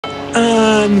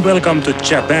and welcome to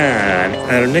Japan.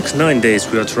 And next 9 days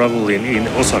we are traveling in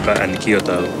Osaka and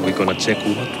Kyoto. We're gonna check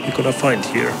what we're gonna find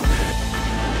here.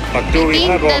 But do we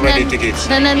have already tickets?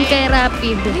 Nanan kay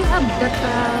Rapid. We have that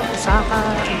Osaka.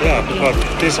 Yeah, but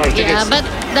these are tickets. Yeah, but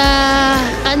the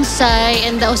Kansai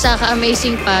and the Osaka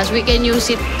Amazing Pass, we can use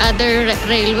it other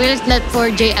railways, not for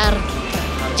JR.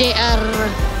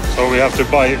 So we have to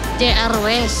buy JR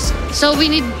West. So we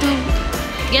need to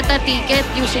get a ticket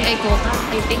using Icoca,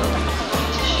 I think.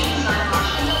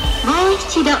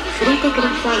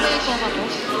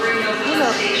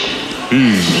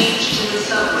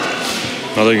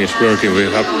 Nothing is working. We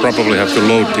probably have to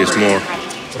load this more.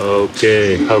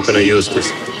 Okay, how can I use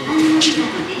this?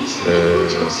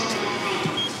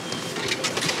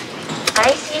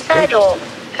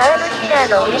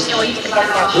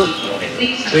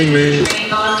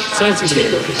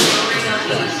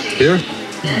 Here?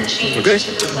 Okay.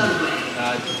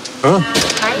 Huh?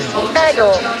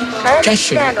 Cash.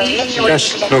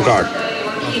 Cash, no card.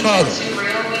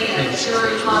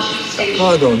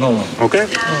 Card, no. Okay.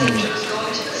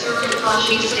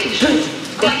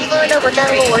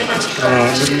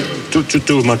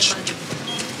 Too much.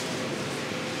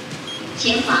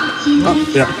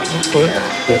 Yeah.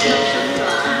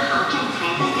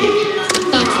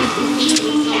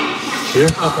 Here?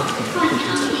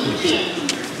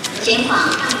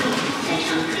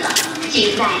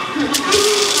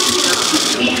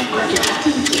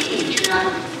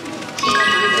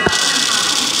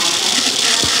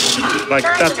 Like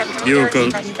that, you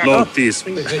can load these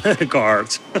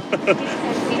cards.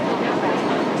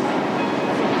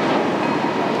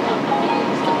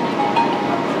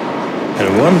 And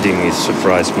one thing is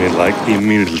surprised me like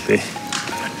immediately.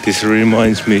 This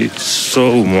reminds me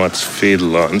so much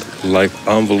Finland, like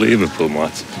unbelievable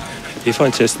much. If I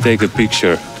just take a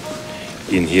picture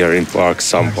in here in park,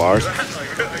 some part,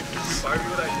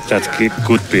 that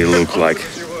could be look like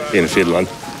in Finland.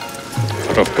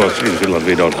 But of course in Finland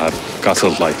we don't have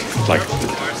castles like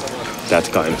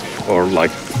that kind, or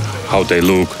like how they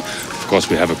look. Of course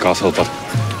we have a castle, but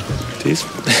this,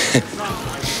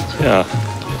 yeah,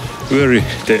 the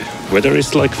weather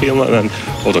is like Finland and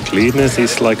all the cleanness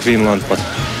is like Finland, but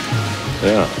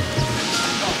yeah,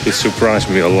 it surprised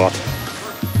me a lot.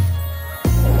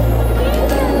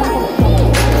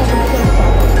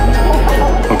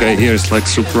 Okay, here's like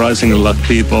surprising a lot of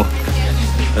people.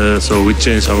 So we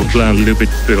changed our plan a little bit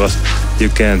because you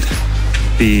can't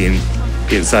be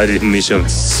inside the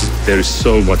missions. There is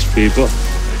so much people.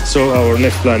 So our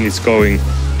next plan is going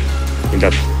in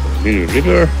that little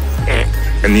river.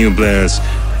 A new plans.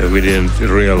 We didn't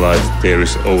realize there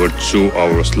is over 2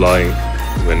 hours lying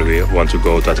when we want to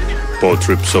go that boat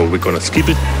trip. So we're gonna skip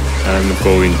it and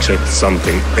go and check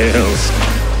something else.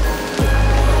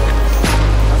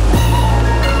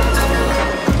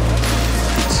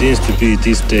 Seems to be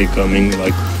this day coming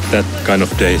like that kind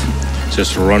of day,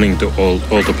 just running to all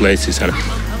the places and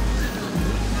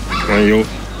when you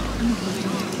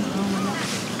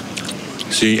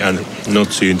see and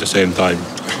not see at the same time.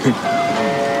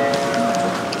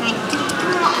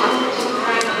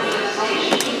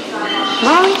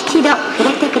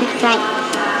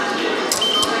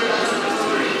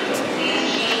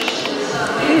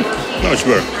 Nice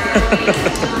work.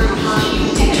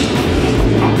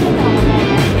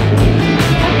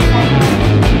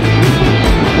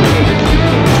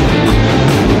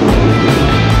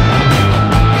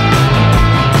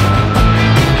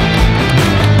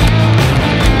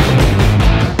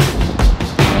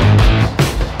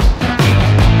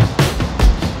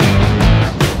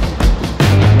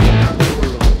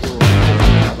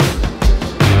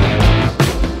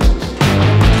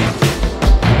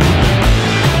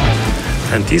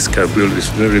 And this build is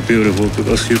very beautiful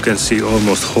because you can see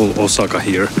almost whole Osaka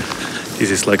here. This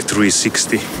is like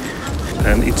 360.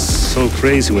 And it's so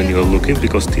crazy when you're looking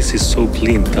because this is so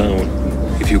clean town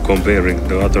if you're comparing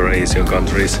the other Asian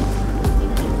countries.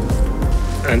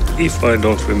 And if I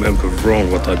don't remember wrong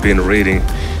what I've been reading,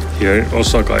 here in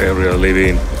Osaka area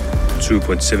living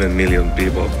 2.7 million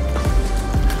people.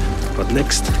 But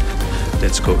next,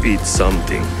 let's go eat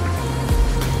something.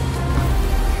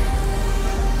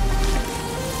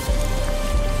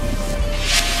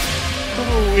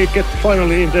 We get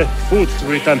finally in the food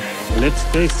street and let's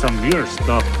taste some weird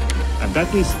stuff. And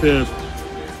that is the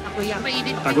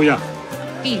takoya.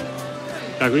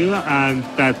 Takoya and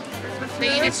that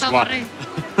is what?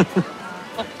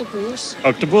 Octopus.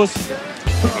 Octopus?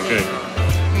 Okay.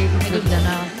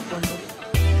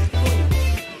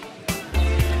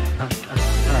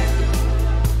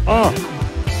 Oh!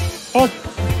 Oh!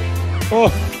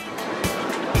 Oh!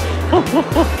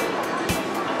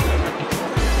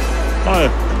 Hi.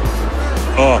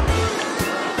 Oh.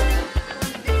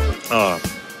 Ah.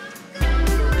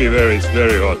 Beer is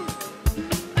very hot.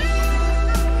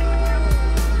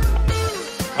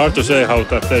 Hard to say how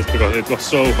that tastes because it was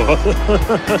so hot.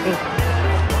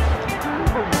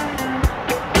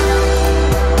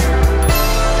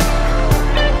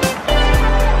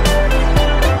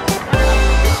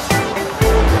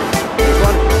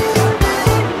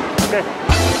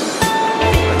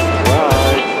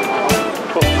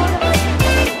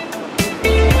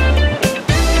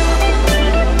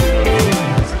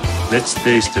 Let's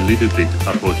taste a little bit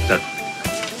about that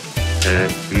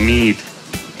meat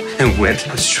wet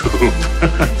soup.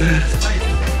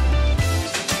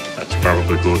 That's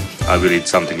probably good. I will eat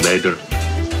something later.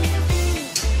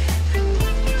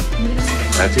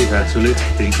 That is actually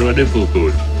incredible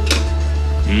good.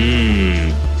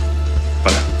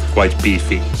 But quite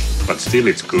beefy. But still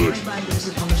it's good.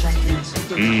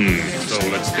 So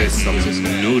let's taste some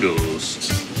noodles.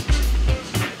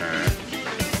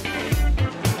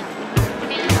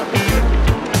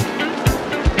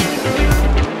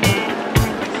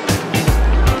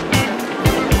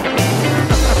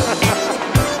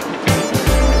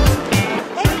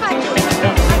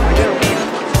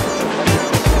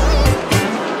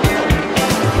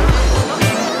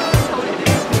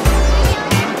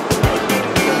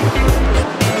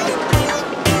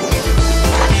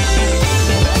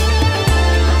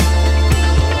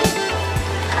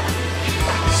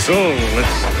 So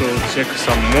let's go check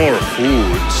some more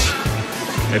foods.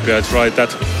 Maybe I try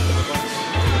that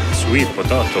sweet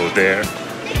potato there.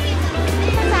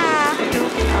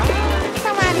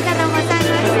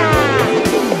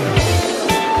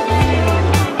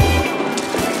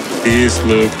 This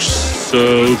looks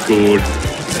so good.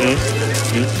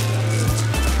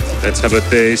 Let's have a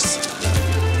taste.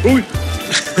 Ooh.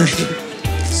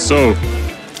 So,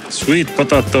 sweet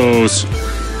potatoes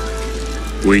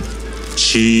with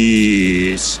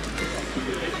cheese.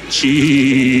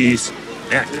 Cheese.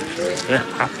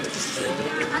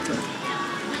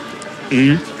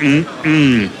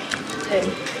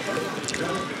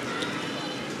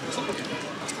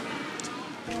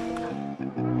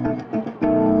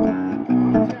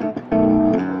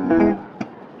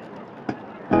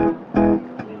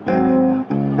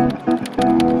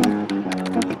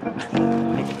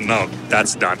 Now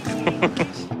that's done.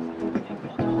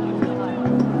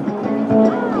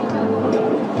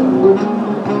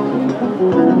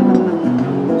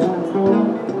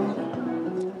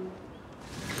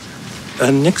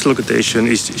 And next location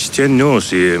is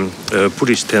Sennheiser,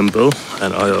 Buddhist temple,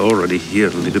 and I already hear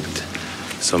a little bit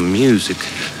some music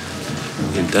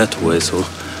in that way. So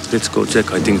let's go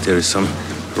check. I think there is some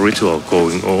ritual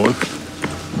going on.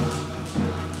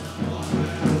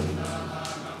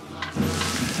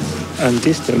 And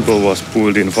this temple was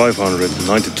built in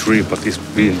 593, but it's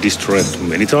been destroyed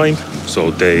many times.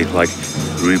 So they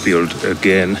rebuilt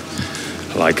again,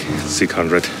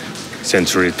 600th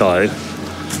century style.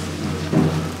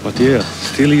 But yeah,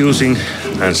 still using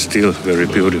and still very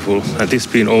beautiful. And it's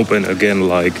been open again,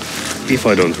 if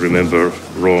I don't remember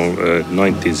wrong,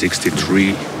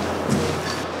 1963.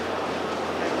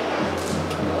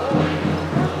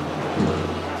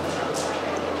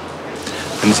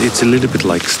 And it's a little bit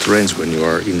strange when you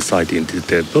are inside in the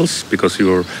temples, because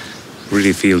you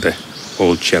really feel the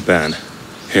old Japan,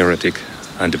 heretic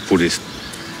and the Buddhist.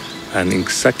 And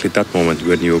exactly that moment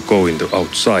when you go in the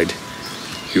outside,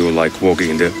 you're walking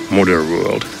in the modern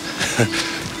world.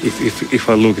 if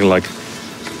I'm looking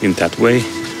in that way,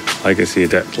 I can see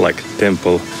that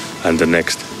temple and the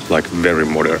next very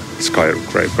modern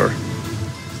skyscraper.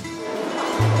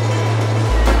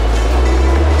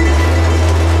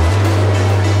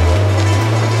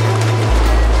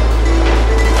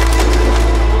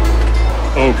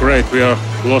 Oh great, we are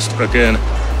lost again.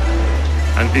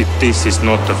 And this is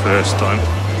not the first time.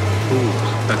 Ooh,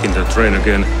 back in the train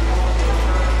again.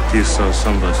 These are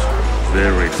sometimes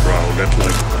very crowded,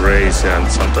 crazy,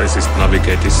 and sometimes this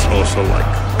navigate is also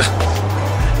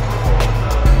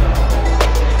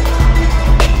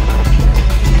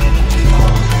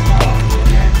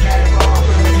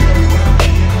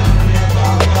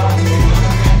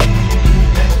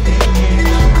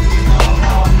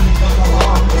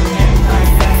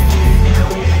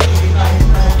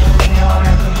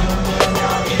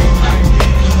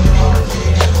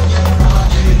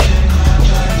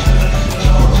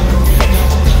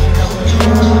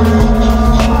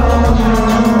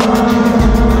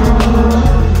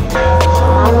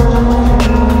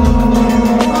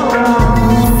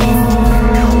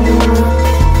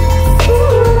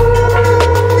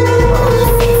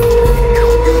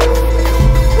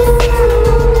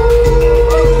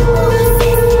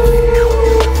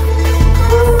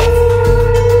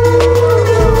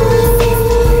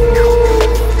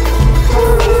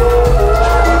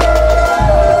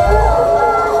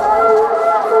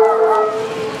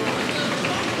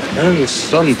And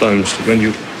sometimes when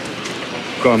you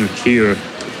come here,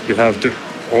 you have to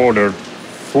order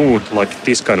food like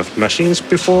this kind of machines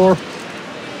before,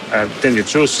 and then you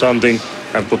choose something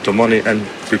and put the money and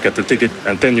you get the ticket,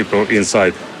 and then you go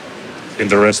inside in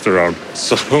the restaurant.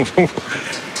 So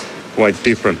quite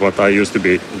different what I used to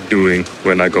be doing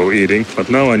when I go eating. But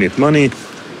now I need money.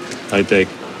 I take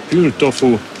pure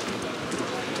tofu.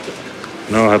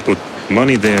 Now I put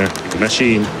money there in the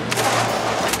machine.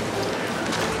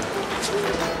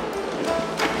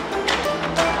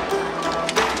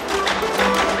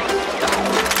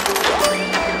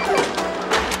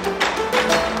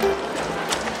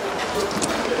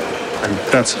 And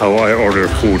that's how I order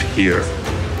food here.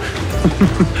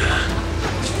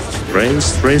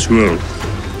 Strange world.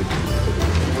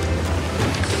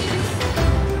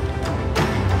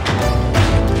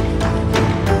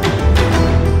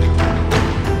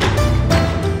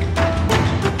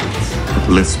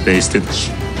 Let's taste it.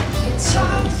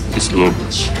 This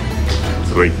looks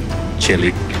very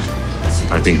jelly.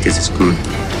 I think this is good.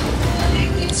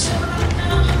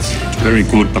 Very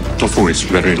good, but tofu is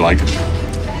very like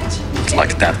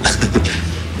that.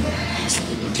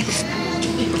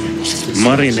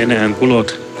 Mari, Neneng and Kulot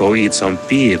go eat some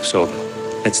beef, so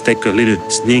let's take a little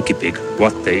sneaky peek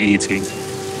what they're eating.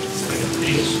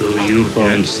 So you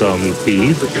found some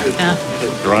beef,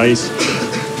 rice,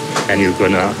 and you're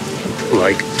gonna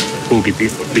like cook it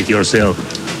with yourself.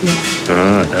 Yeah.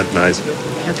 Ah, that's nice.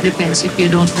 That depends if you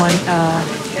don't want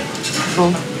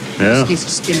raw. Yeah. This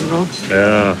is still raw.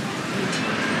 Yeah.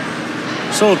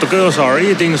 So the girls are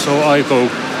eating, so I go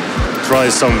try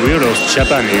some weirdo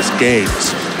Japanese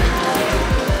games.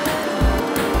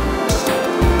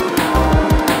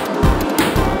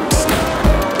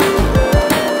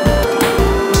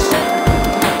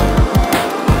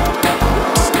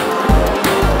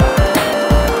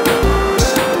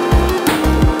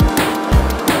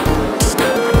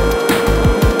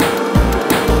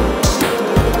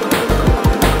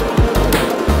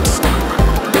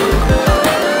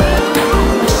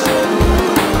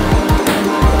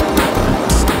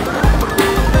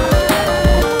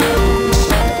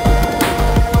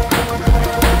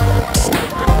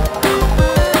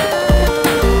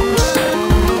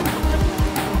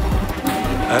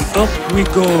 Up we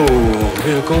go.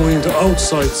 We're going to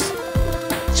outside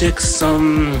check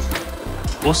some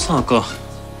Osaka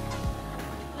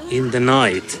in the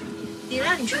night.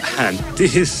 And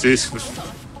this is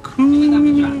cool.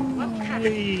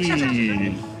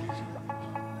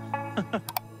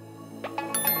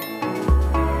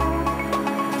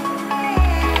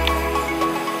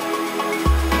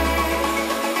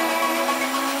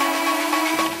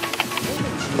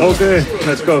 Okay,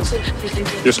 let's go.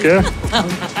 You scared?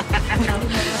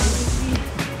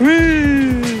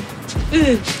 Whee!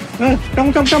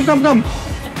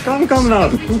 Come now.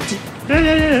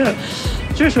 Yeah.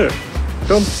 Sure.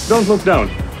 Don't look down.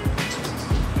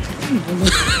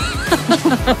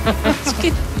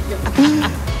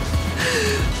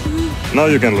 Now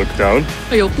you can look down.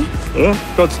 Ayoko.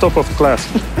 Go to the top of class.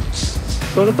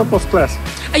 Go to the top of class.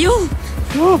 Ayun!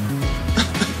 Oh.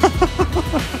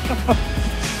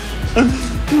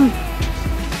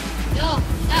 No.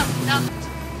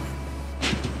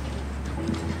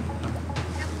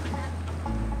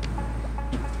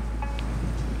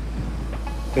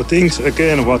 The things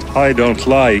again what I don't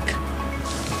like.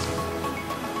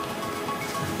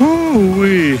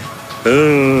 Ooh-wee.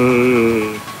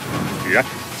 Yeah.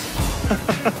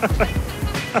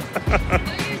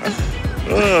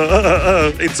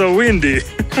 It's so windy.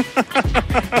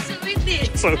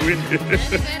 So windy.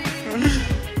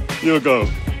 You go.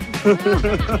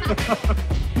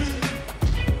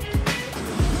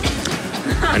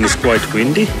 And it's quite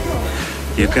windy.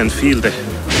 You can feel the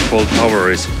whole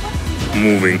tower is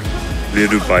moving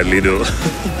little by little.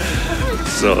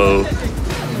 So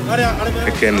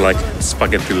I can like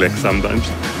spaghetti leg sometimes.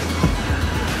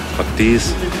 But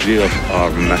these views are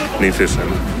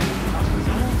magnificent.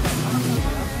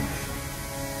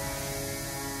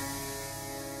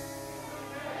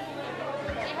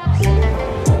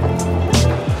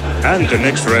 And the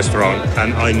next restaurant,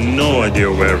 and I no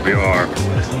idea where we are.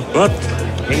 But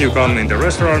when you come in the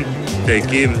restaurant, they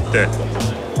give the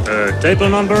table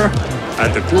number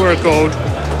and the QR code,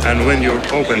 and when you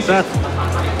open that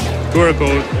QR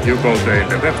code, you go to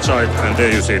the website, and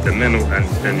there you see the menu, and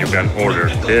then you can order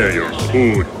there your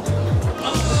food.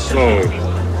 So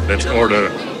let's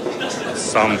order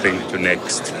something to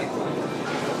next.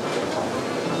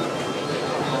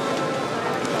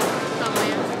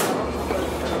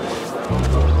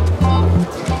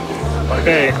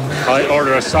 Okay, I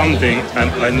ordered something and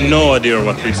I have no idea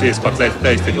what this is, but let's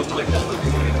taste it.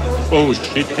 Oh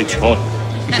shit, it's hot.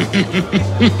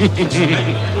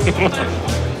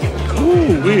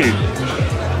 Ooh-wee.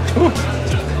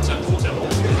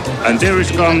 And there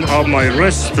is come of my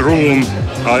restroom.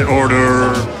 I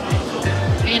order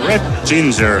red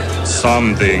ginger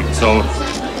something. So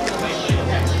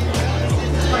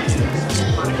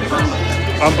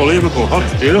unbelievable hot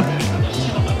still.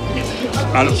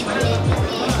 And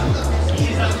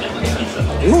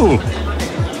ooh,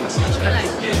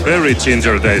 very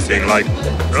ginger tasting, like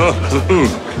oh,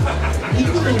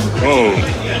 whoa,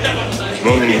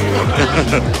 whoa.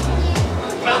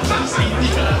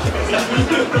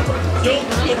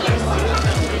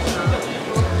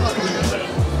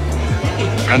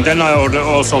 And then I order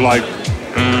also like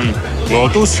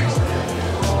lotus.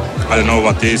 I don't know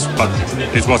what this, but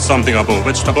it was something about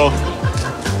vegetable.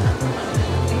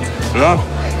 Yeah,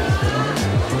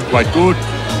 quite good.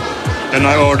 Then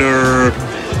I order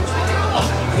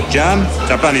jam,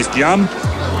 Japanese jam.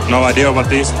 No idea what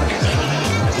this.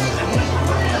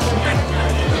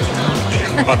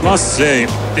 But must say,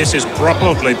 this is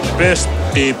probably the best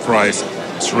deep fried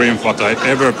shrimp what I've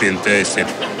ever been tasted.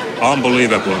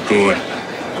 Unbelievable good.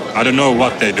 I don't know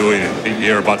what they do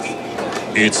here, but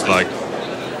it's like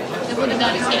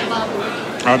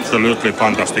absolutely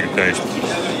fantastic taste.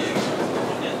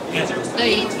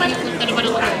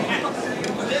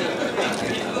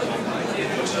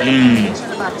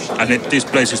 And this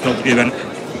place is not even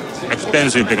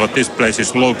expensive because this place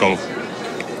is local.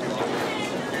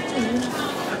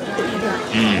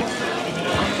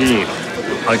 Good.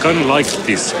 I kind of like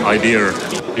this idea.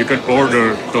 You can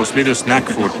order those little snack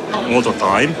food all the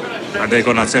time, and they're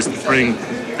gonna just bring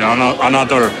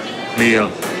another meal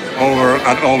over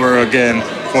and over again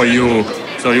for you,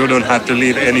 so you don't have to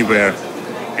leave anywhere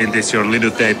in this your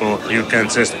little table. You can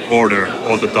just order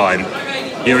all the time.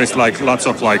 Here is like lots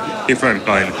of like different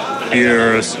kind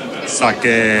beers,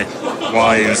 sake,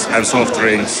 wines, and soft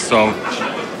drinks. So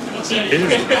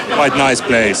it's quite nice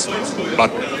place,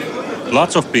 but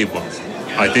lots of people.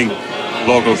 I think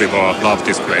local people love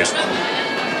this place.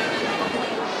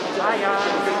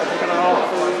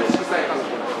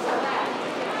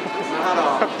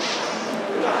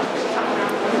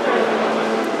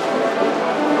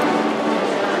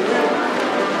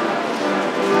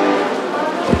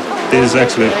 This is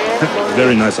actually a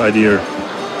very nice idea.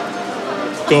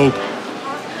 Coke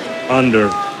under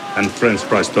and French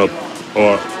fries top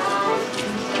or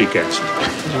chickens.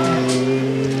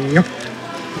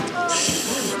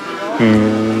 Do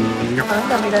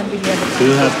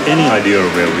you have any idea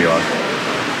where we are?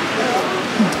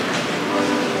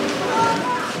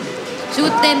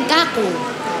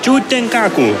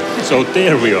 Tenkaku. So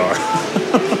there we are.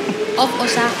 Of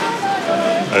Osaka.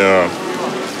 Yeah.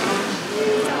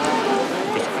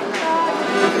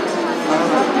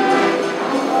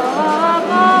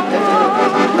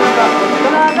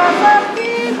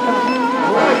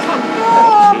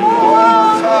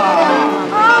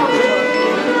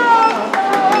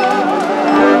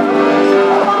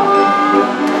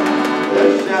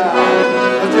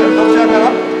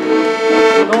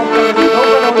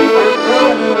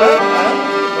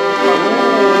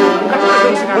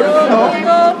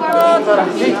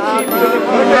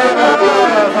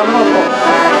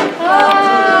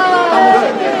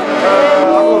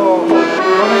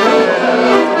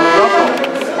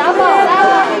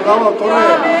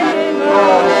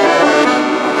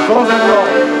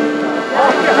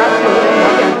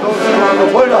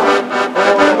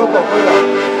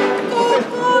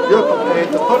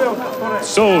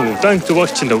 So, thanks for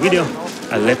watching the video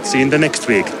and let's see you in the next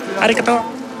week.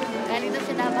 Arigato!